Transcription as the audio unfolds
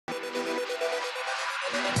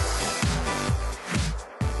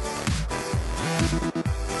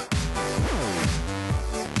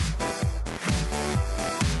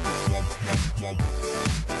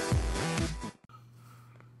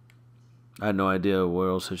I had no idea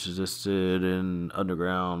worlds such existed in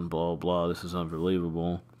underground, blah blah. This is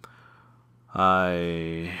unbelievable.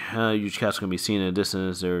 Huge cats can be seen in the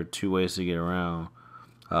distance. There are two ways to get around.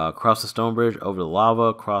 Cross the stone bridge, over the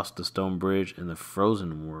lava, cross the stone bridge in the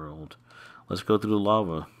frozen world. Let's go through the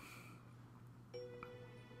lava.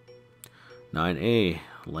 9A,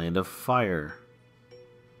 Land of Fire.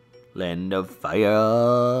 Land of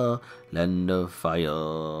Fire. Land of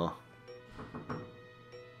Fire.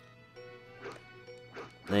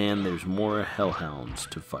 And there's more hellhounds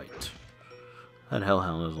to fight. That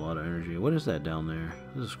hellhound has a lot of energy. What is that down there?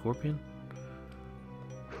 Is it a scorpion?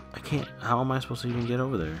 I can't. How am I supposed to even get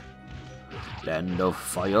over there? Land of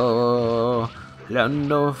Fire.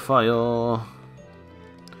 Land of Fire.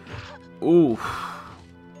 Ooh.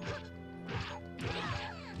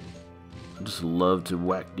 I just love to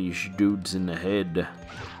whack these dudes in the head.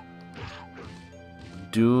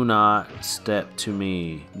 Do not step to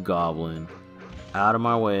me, goblin. Out of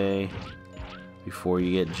my way before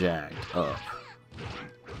you get jacked up.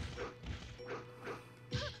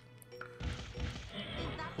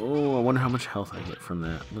 Oh, I wonder how much health I get from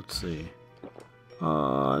that. Let's see.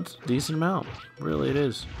 It's a decent amount. Really, it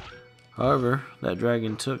is. However, that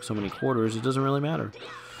dragon took so many quarters, it doesn't really matter.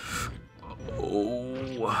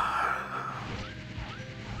 Oh.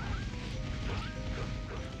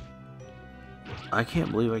 I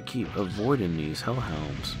can't believe I keep avoiding these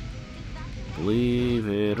hellhounds. Believe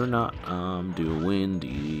it or not, I'm doing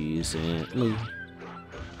decently.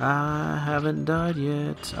 I haven't died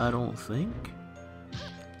yet, I don't think.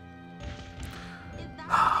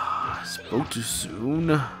 I spoke too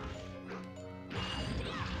soon.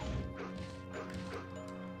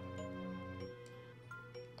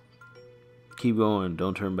 Keep going,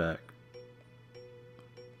 don't turn back.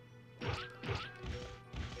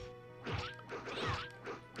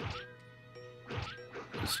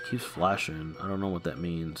 This keeps flashing. I don't know what that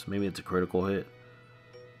means. Maybe it's a critical hit.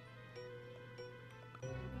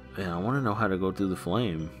 Man, I want to know how to go through the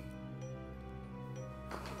flame.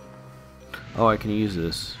 Oh, I can use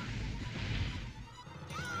this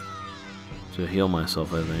to heal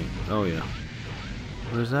myself, I think. Oh, yeah.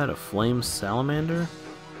 What is that? A flame salamander?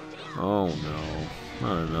 Oh, no.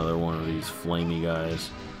 Not another one of these flamey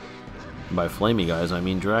guys. And by flamey guys, I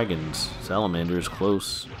mean dragons. Salamander is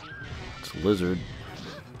close. It's a lizard.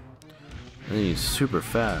 And he's super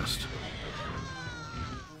fast.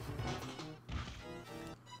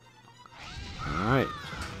 Alright.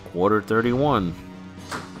 Quarter 31.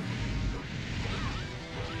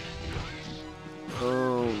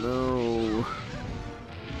 Oh no.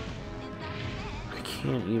 I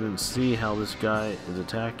can't even see how this guy is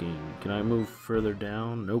attacking. Can I move further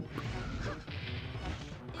down? Nope.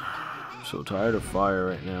 I'm so tired of fire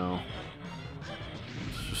right now.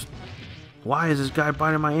 It's just... Why is this guy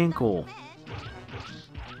biting my ankle?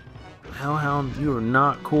 Hellhound, you are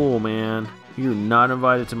not cool, man. You're not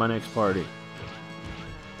invited to my next party.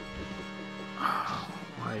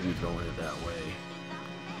 Why are you throwing it that way?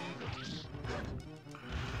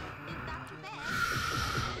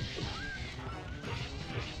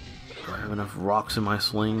 Do I have enough rocks in my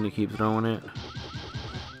sling to keep throwing it?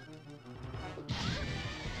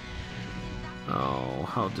 Oh,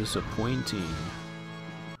 how disappointing.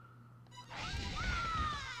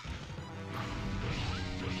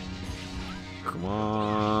 Come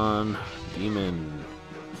on, demon.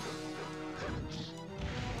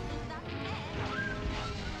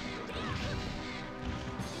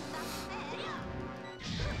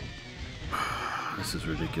 This is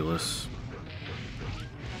ridiculous.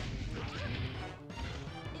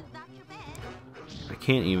 I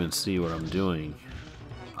can't even see what I'm doing.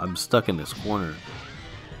 I'm stuck in this corner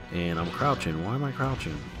and I'm crouching. Why am I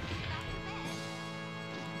crouching?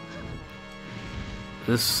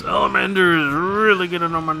 This salamander is really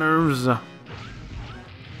getting on my nerves.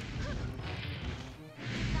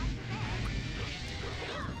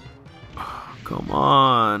 Come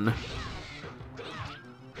on.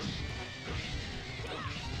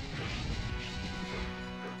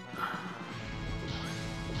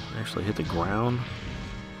 Actually hit the ground.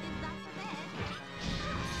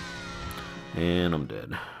 And I'm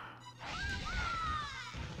dead.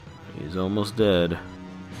 He's almost dead.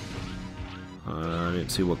 I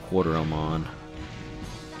didn't see what quarter I'm on.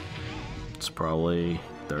 It's probably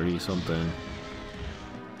 30 something.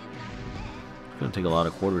 It's gonna take a lot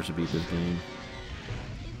of quarters to beat this game.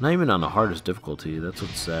 Not even on the hardest difficulty, that's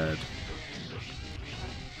what's sad.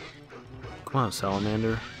 Come on,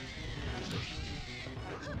 salamander.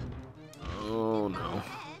 Oh no.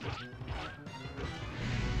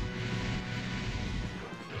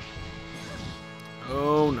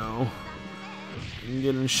 Oh no. I'm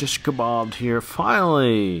getting shish kebabbed here.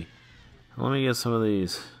 Finally! Let me get some of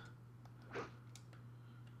these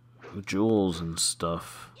jewels and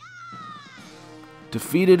stuff.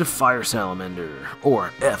 Defeated Fire Salamander,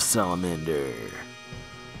 or F Salamander.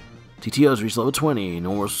 TTO's reached level 20,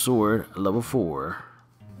 normal sword, level 4.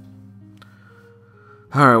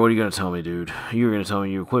 Alright, what are you gonna tell me, dude? You're gonna tell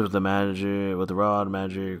me you equipped with the magic, with the rod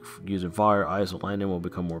magic, using fire, ice, and lightning will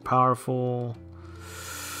become more powerful.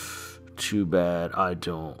 Too bad I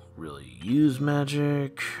don't really use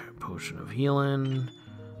magic. Potion of healing.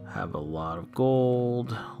 Have a lot of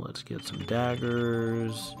gold. Let's get some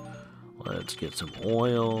daggers. Let's get some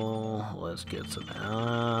oil. Let's get some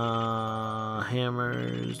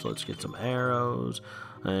hammers. Let's get some arrows.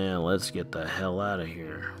 And let's get the hell out of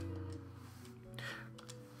here.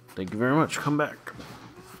 Thank you very much. Come back.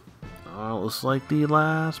 Looks like the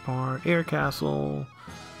last part. Air Castle.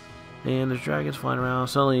 And there's dragons flying around.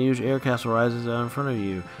 Suddenly a huge air castle rises out in front of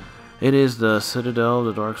you. It is the citadel of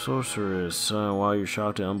the Dark Sorceress. While you're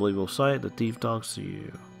shocked at the unbelievable sight, the thief talks to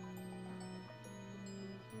you.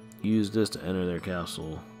 Use this to enter their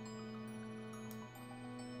castle.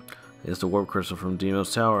 It's the warp crystal from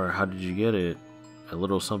Demo's Tower. How did you get it? A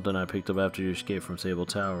little something I picked up after your escape from Sable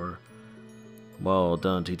Tower. Well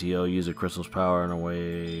done, TTO. Use the crystal's power on our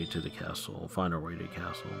way to the castle. Find our way to the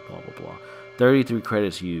castle. Blah, blah, blah. 33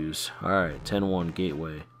 credits used. Alright, 10-1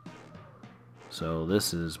 gateway. So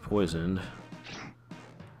this is poisoned.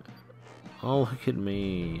 Oh, look at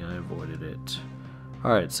me. I avoided it.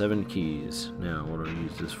 Alright, 7 keys. Now, what do I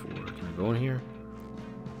use this for? Can I go in here?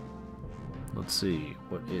 Let's see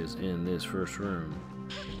what is in this first room.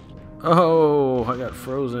 Oh, I got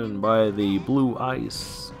frozen by the blue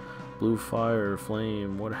ice. Blue fire,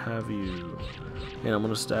 flame, what have you. And I'm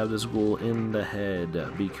gonna stab this ghoul in the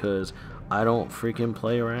head because I don't freaking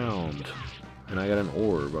play around. And I got an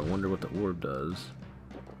orb. I wonder what the orb does.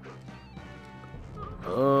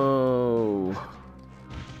 Oh.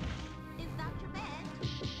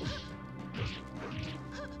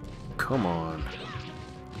 Come on.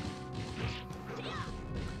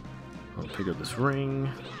 I'll pick up this ring.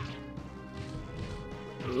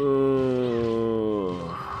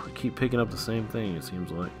 Oh. I keep picking up the same thing, it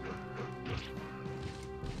seems like.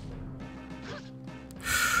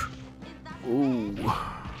 Ooh.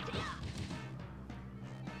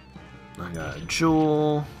 I got a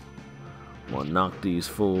jewel. We'll knock these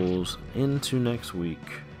fools into next week.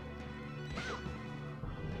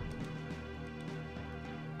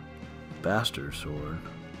 Bastard sword.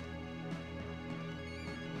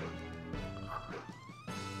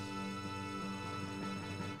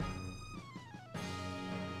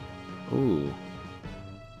 Ooh.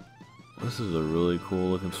 This is a really cool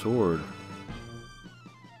looking sword.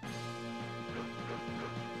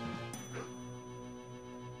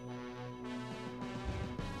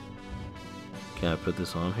 Can I put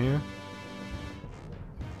this on here?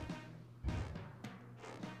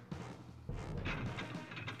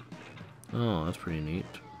 Oh, that's pretty neat.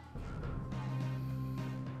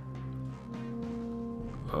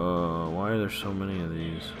 Why are there so many of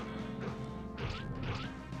these?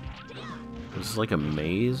 This is like a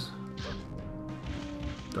maze?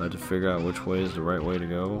 Do I have to figure out which way is the right way to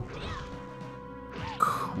go?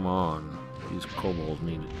 Come on. These kobolds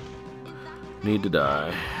need to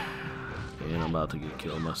die. And I'm about to get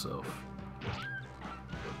killed myself.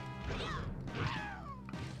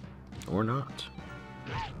 Or not.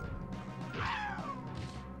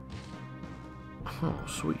 Oh,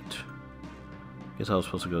 sweet. Guess I was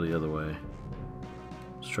supposed to go the other way.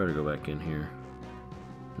 Let's try to go back in here.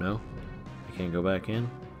 No? I can't go back in?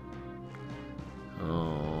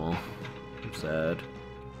 Oh, I'm sad.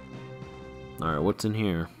 Alright, what's in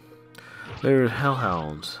here? There's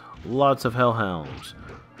hellhounds. Lots of hellhounds.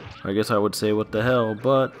 I guess I would say what the hell,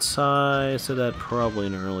 but I said that probably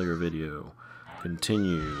in an earlier video.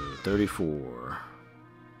 Continue. 34.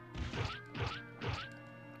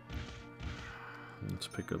 Let's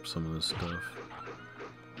pick up some of this stuff.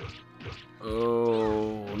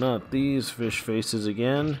 Oh, not these fish faces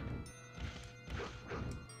again.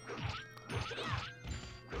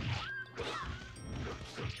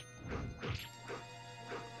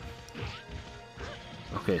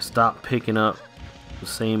 Okay, stop picking up the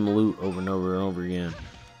same loot over and over and over again.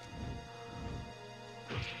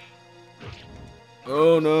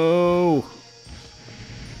 Oh no!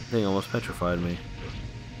 Thing almost petrified me.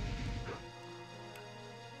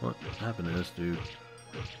 What happened to this dude?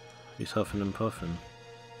 He's huffing and puffing.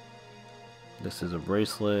 This is a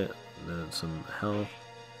bracelet. That's some health.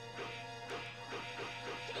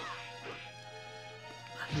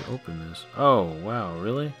 How do you open this? Oh wow,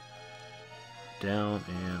 really? down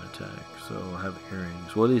and attack. So I have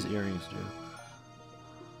earrings. What do these earrings do?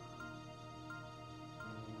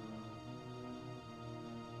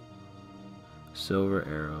 Silver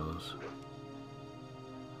arrows.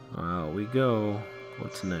 Wow, we go.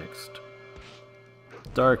 What's next?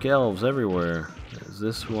 Dark elves everywhere. Is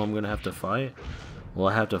this who I'm gonna have to fight? Will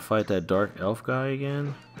I have to fight that dark elf guy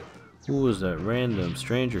again? Who was that random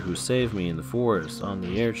stranger who saved me in the forest on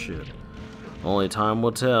the airship? Only time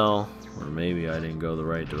will tell. Or maybe I didn't go the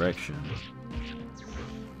right direction.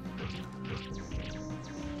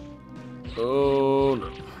 Oh,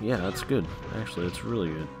 no. Yeah, that's good. Actually, it's really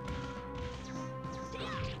good.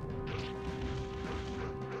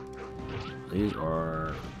 These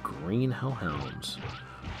are green hellhounds.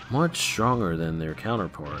 Much stronger than their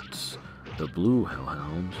counterparts, the blue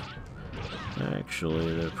hellhounds.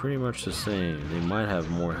 Actually, they're pretty much the same. They might have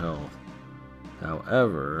more health.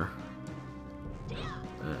 However,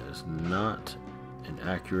 that is not an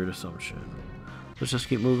accurate assumption. Let's just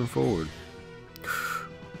keep moving forward.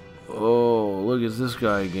 Oh, look at this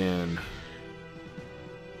guy again.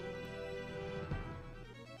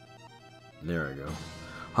 There I go.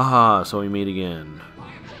 Haha, so we meet again.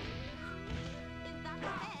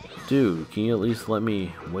 Dude, can you at least let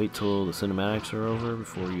me wait till the cinematics are over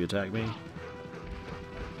before you attack me?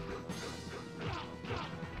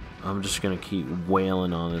 I'm just gonna keep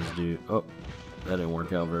wailing on this dude. Oh, that didn't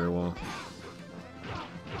work out very well.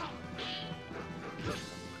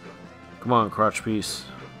 Come on, crotch piece.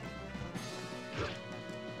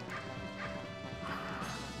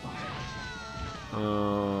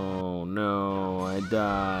 Oh no, I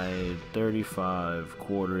died 35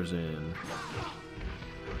 quarters in.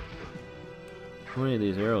 How many of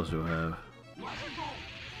these arrows do I have?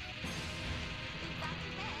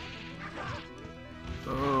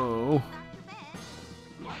 Oh.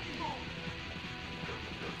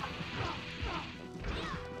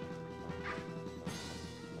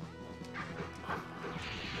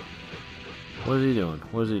 What is he doing?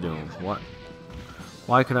 What is he doing? What?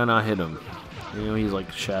 Why could I not hit him? You know, he's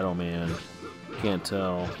like Shadow Man. Can't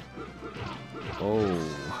tell. Oh.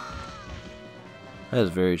 That is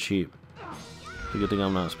very cheap. It's a good thing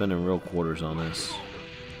I'm not spending real quarters on this.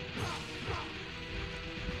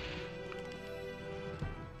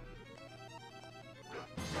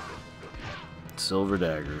 Silver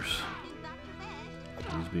daggers.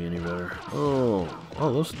 These be any better? Oh,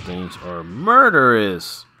 those things are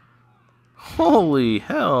murderous! Holy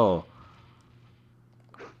hell!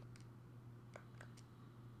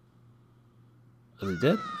 Are they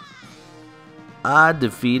dead? I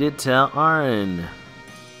defeated Tel Arin.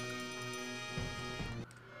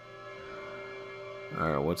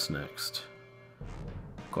 Alright, what's next?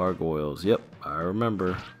 Gargoyles. Yep, I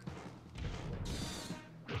remember.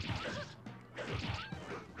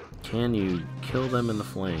 Can you kill them in the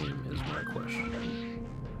flame is my question.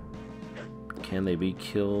 Can they be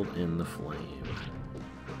killed in the flame?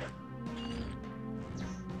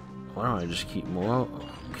 Why don't I just keep moving?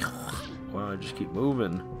 Why don't I just keep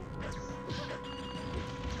moving?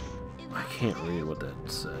 I can't read what that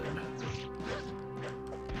said.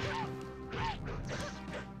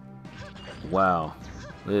 Wow,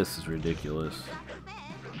 this is ridiculous.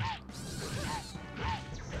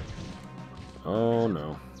 Oh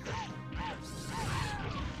no.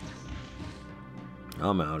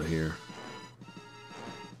 I'm out of here.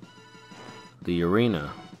 The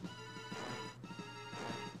arena.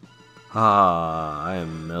 Ah, I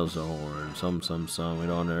am Melzahorn. Some. We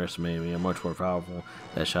don't underestimate me. I'm much more powerful.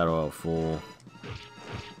 That Shadow Elf fool.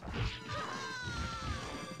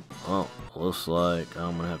 Oh, looks like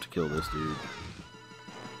I'm gonna have to kill this dude.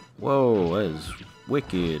 Whoa, that is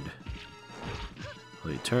wicked.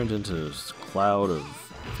 Well, he turns into this cloud of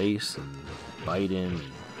face and biting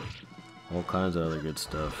and all kinds of other good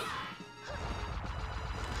stuff.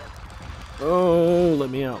 Oh, let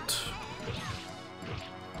me out.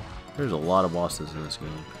 There's a lot of bosses in this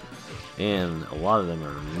game, and a lot of them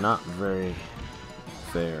are not very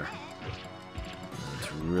fair.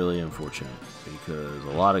 It's really unfortunate because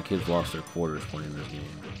a lot of kids lost their quarters playing this game.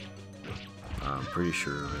 I'm pretty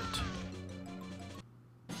sure of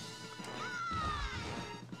it.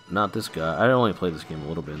 Not this guy. I only played this game a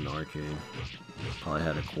little bit in the arcade. Probably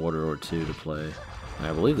had a quarter or two to play. And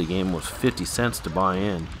I believe the game was 50 cents to buy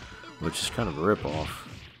in, which is kind of a ripoff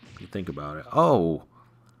if you think about it. Oh!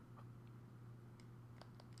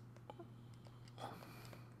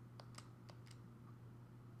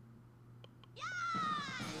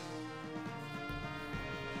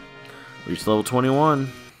 Reached level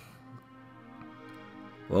 21.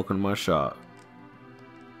 Welcome to my shop.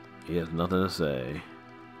 He has nothing to say.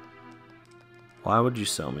 Why would you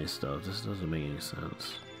sell me stuff? This doesn't make any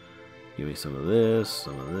sense. Give me some of this,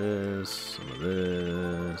 some of this, some of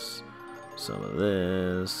this, some of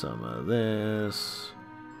this, some of this.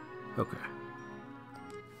 Okay.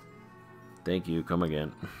 Thank you. Come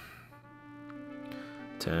again.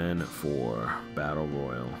 10 for Battle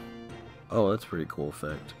Royal. Oh, that's a pretty cool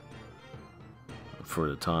effect. For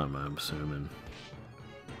the time, I'm assuming.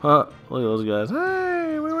 Huh, look at those guys.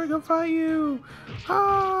 Hey, we were gonna fight you.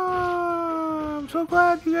 Ah, I'm so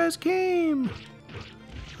glad you guys came.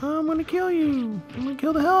 I'm gonna kill you. I'm gonna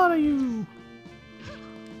kill the hell out of you.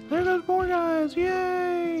 There goes more guys.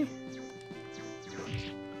 Yay.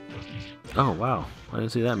 Oh, wow. I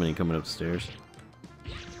didn't see that many coming up the stairs.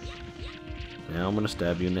 Now I'm gonna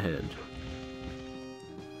stab you in the head.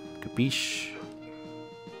 Capiche?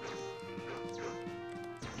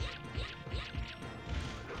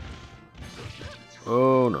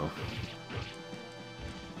 Oh no.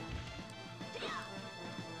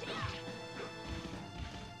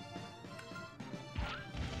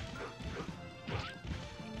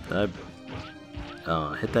 Did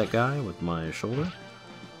I hit that guy with my shoulder?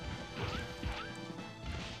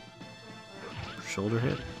 Shoulder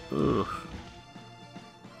hit? Ugh.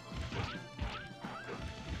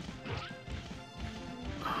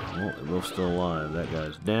 Well, they're both still alive. That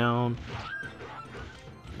guy's down.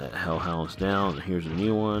 That hellhound's down. Here's a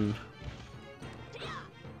new one.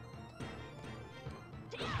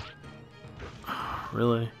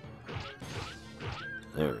 Really?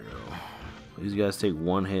 There we go. These guys take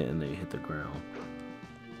one hit and they hit the ground.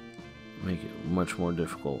 Make it much more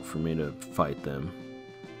difficult for me to fight them.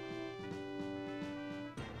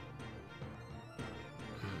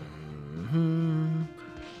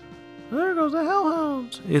 There goes the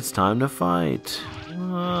hellhounds. It's time to fight.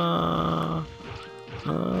 Oh.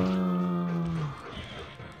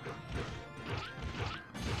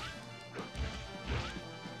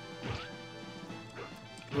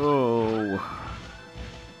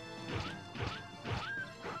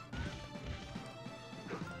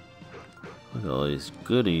 Look at all these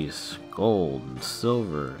goodies. Gold and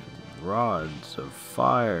silver and rods of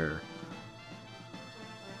fire.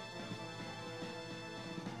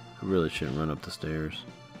 I really shouldn't run up the stairs.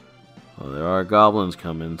 Oh, there are goblins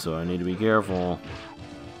coming, so I need to be careful.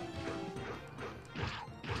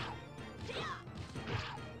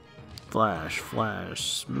 Flash, flash,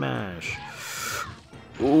 smash.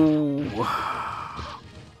 Ooh.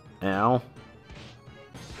 Ow.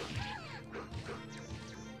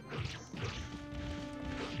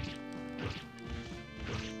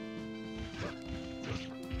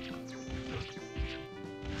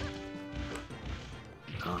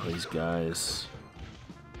 Oh, these guys.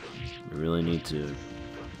 We really need to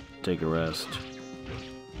take a rest.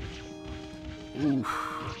 Oof.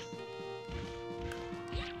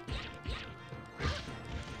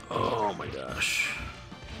 Oh my gosh.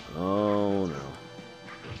 Oh no.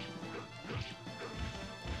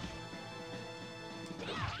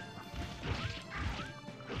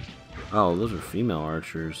 Oh, those are female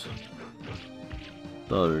archers.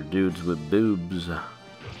 Those are dudes with boobs. Is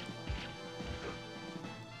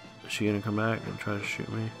she gonna come back and try to shoot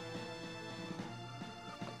me?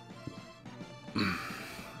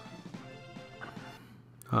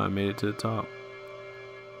 Oh, I made it to the top.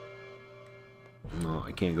 No,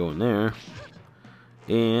 I can't go in there.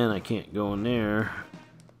 And I can't go in there.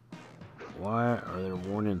 Why are there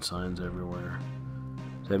warning signs everywhere?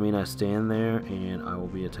 Does that mean I stand there and I will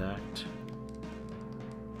be attacked?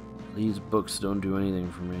 These books don't do anything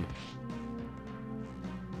for me.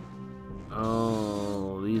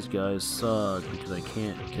 Oh, these guys suck because I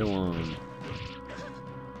can't kill them.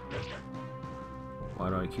 Why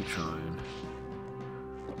do I keep trying?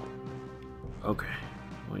 Okay,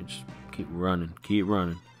 let me just keep running, keep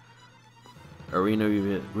running. Arena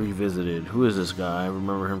revisited. Who is this guy? I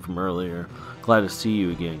remember him from earlier. Glad to see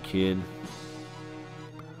you again, kid.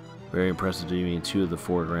 Very impressive to meet 2 of the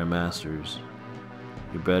 4 Grand Masters.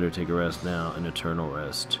 You better take a rest now, an eternal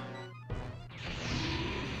rest.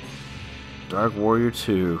 Dark Warrior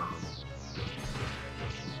 2.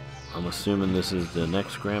 I'm assuming this is the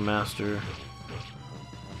next Grandmaster.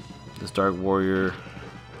 This Dark Warrior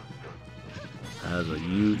has a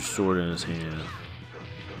huge sword in his hand.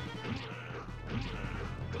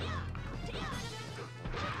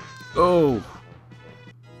 Oh!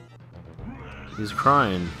 He's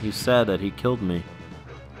crying. He's sad that he killed me.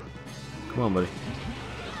 Come on, buddy.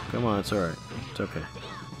 Come on, it's alright. It's okay.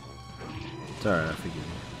 It's alright, I forgive you.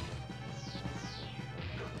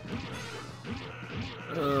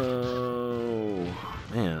 Oh,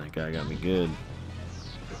 man, that guy got me good.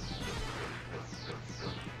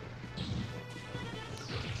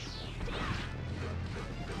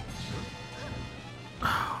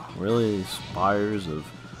 Really? Spires of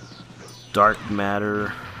dark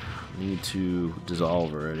matter need to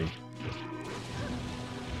dissolve already.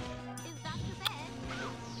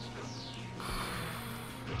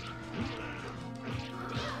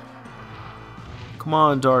 Come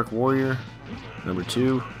on, Dark Warrior. Number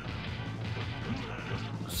 2.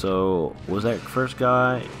 So, was that first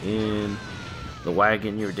guy in the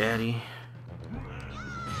wagon your daddy?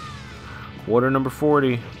 Quarter number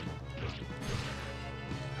 40.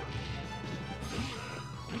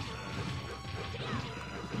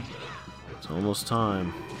 It's almost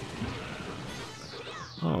time.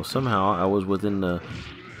 Oh, somehow I was within the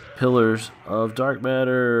pillars of dark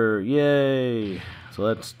matter. Yay! So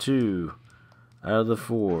that's 2 out of the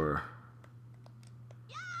 4.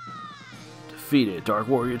 Defeated Dark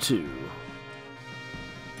Warrior 2.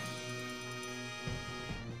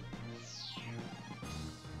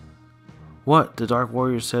 What? The Dark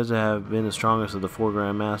Warrior says to have been the strongest of the 4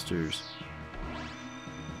 Grand Masters.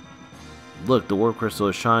 Look, the warp crystal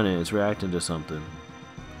is shining. It's reacting to something.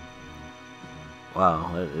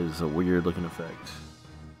 Wow, that is a weird looking effect.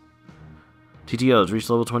 TTO has reached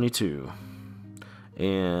level 22.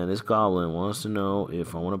 And this goblin wants to know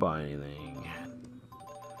if I want to buy anything.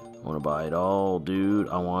 I want to buy it all, dude.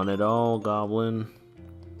 I want it all, goblin.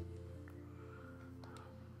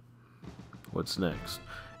 What's next?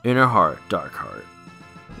 Inner Heart, Dark Heart.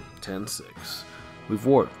 10-6. We've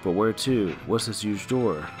warped, but where to? What's this huge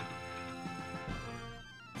door?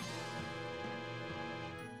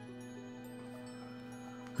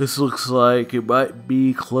 This looks like it might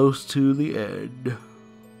be close to the end.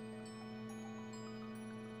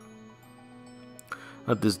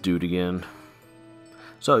 Not this dude again.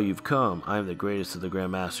 So you've come. I am the greatest of the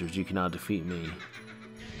Grandmasters. You cannot defeat me.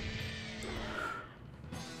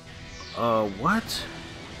 What?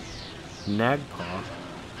 Nagpaw?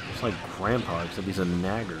 It's like Grandpa, except he's a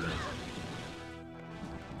nagger.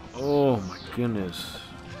 Oh my goodness.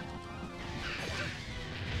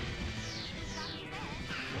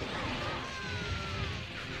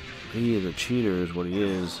 He is a cheater is what he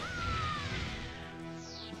is.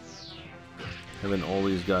 Having all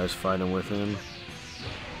these guys fighting with him.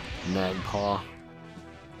 Nagpaw.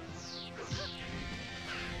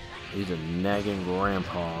 He's a nagging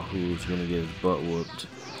grandpa who's gonna get his butt whooped.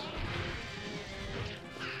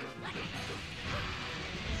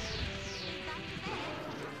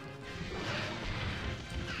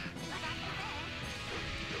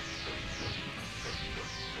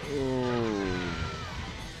 Oh.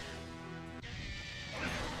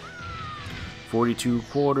 42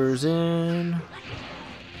 quarters in.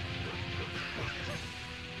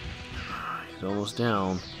 He's almost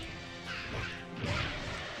down.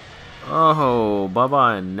 Oh,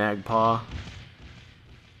 bye-bye, Nagpaw.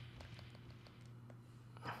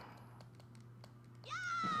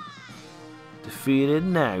 Defeated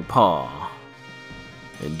Nagpaw.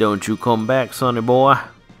 And don't you come back, sonny boy.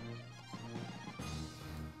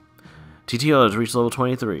 TTL has reached level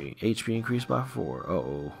 23. HP increased by 4.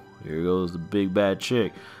 Uh-oh. Here goes the big bad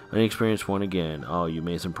chick. Unexperienced one again. Oh, you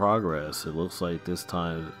made some progress. It looks like this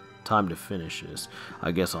time to finish this.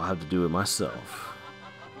 I guess I'll have to do it myself.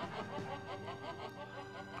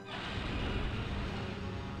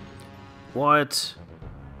 What?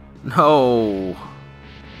 No.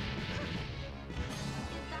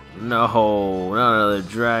 No, not another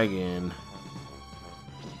dragon.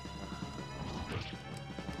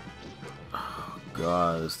 Oh,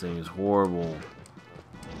 God, this thing is horrible.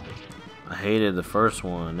 I hated the first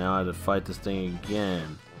one. Now I have to fight this thing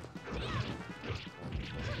again.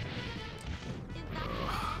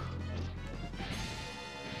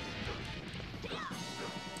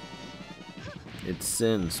 It's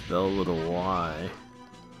sin spelled with a Y.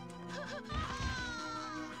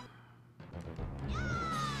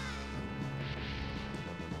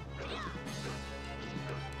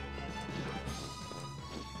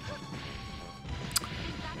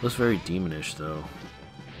 Looks very demonish though.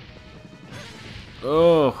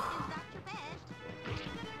 Oh!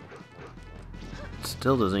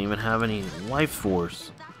 Still doesn't even have any life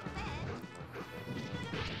force.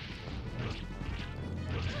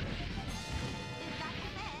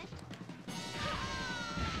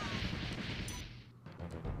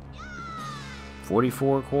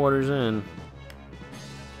 "44 quarters in."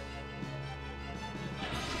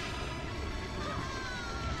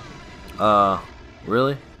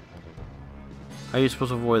 Really? How are you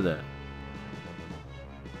supposed to avoid that?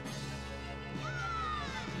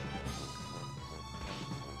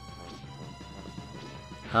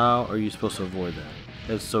 How are you supposed to avoid that?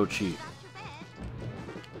 That's so cheap.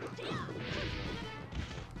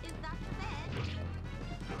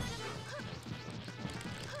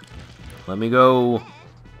 Let me go.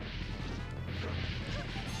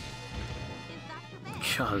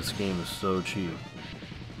 God, this game is so cheap.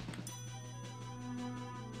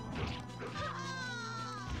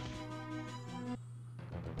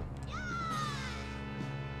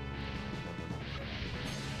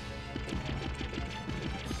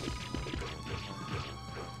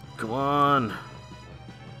 Come on.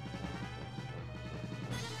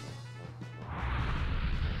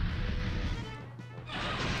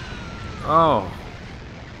 Oh.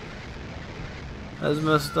 That's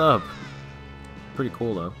messed up. Pretty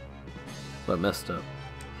cool though. But messed up.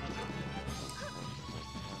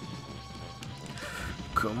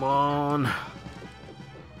 Come on.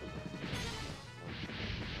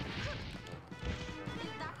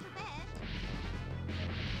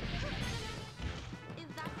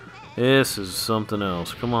 This is something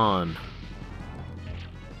else. Come on.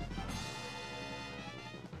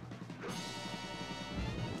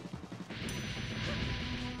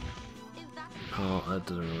 Oh, that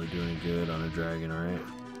doesn't really do any good on a dragon, right?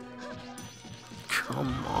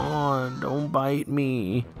 Come on, don't bite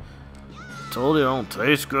me. Told you it don't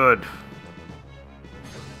taste good.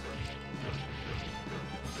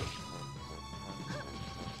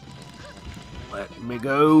 Let me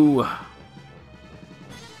go.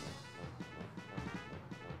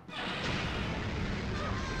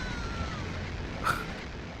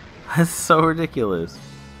 That's so ridiculous.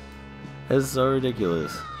 That's so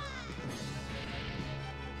ridiculous.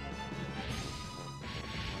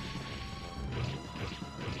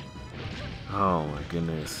 Oh my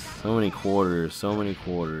goodness. So many quarters, so many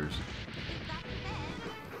quarters.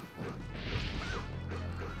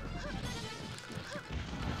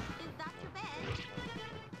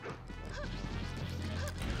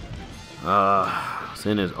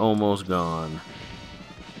 Sin is almost gone.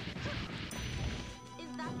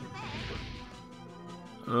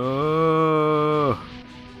 Oh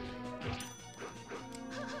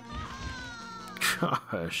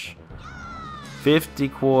gosh. 50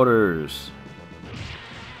 quarters.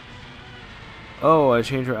 Oh, I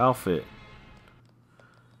changed her outfit.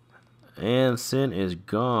 And Sin is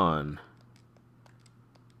gone.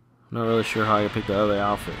 I'm not really sure how I picked the other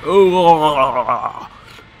outfit. Oh!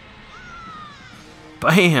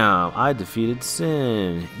 Bam! I defeated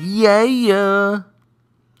Sin. Yeah!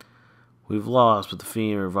 We've lost, but the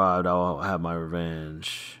Fiend revived. I'll have my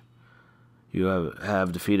revenge. You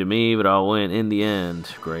have defeated me, but I'll win in the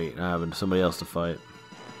end. Great. I have somebody else to fight.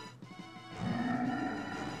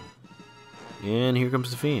 And here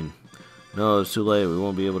comes the Fiend. No, it's too late. We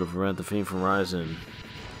won't be able to prevent the Fiend from rising.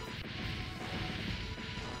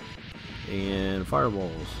 And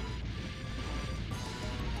fireballs.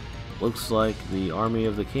 Looks like the army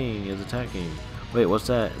of the king is attacking. Wait, what's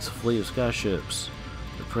that? It's a fleet of skyships.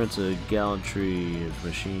 The Prince of Gallantry of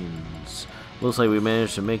Machines. Looks like we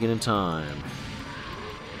managed to make it in time.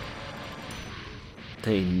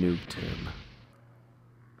 They nuked him.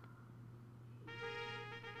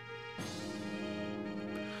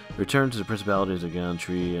 Return to the principalities of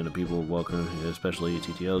Gallantry and the people welcome, especially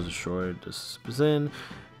TTO's destroyed. This is Sin.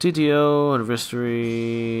 TTO and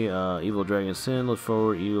Vistory, Evil Dragon Sin look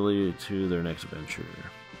forward eagerly to their next adventure.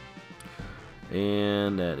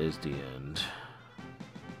 And that is the end.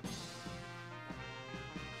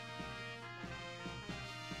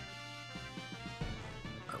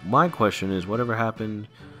 My question is, whatever happened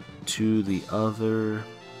to the other...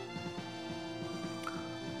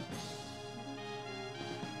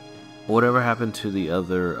 Whatever happened to the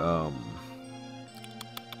other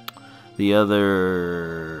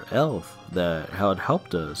elf that had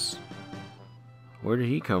helped us? Where did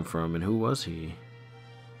he come from and who was he?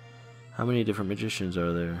 How many different magicians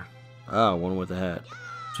are there? Ah, one with a hat.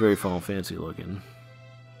 It's very Final Fantasy looking.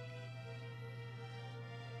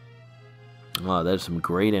 Wow, that's some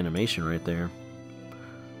great animation right there.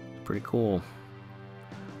 Pretty cool.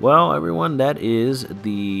 Well, everyone, that is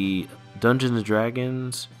the Dungeons &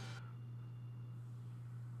 Dragons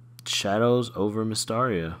Shadows over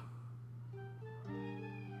Mystara.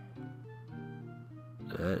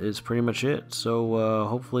 That is pretty much it. So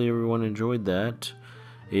hopefully everyone enjoyed that.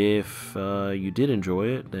 If you did enjoy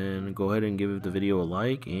it, then go ahead and give the video a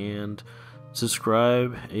like and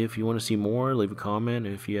subscribe if you want to see more. Leave a comment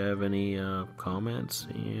if you have any comments,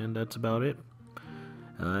 and that's about it.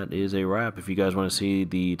 That is a wrap. If you guys want to see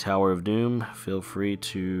the Tower of Doom, feel free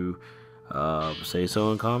to say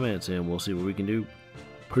so in comments, and we'll see what we can do.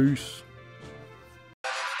 Peace.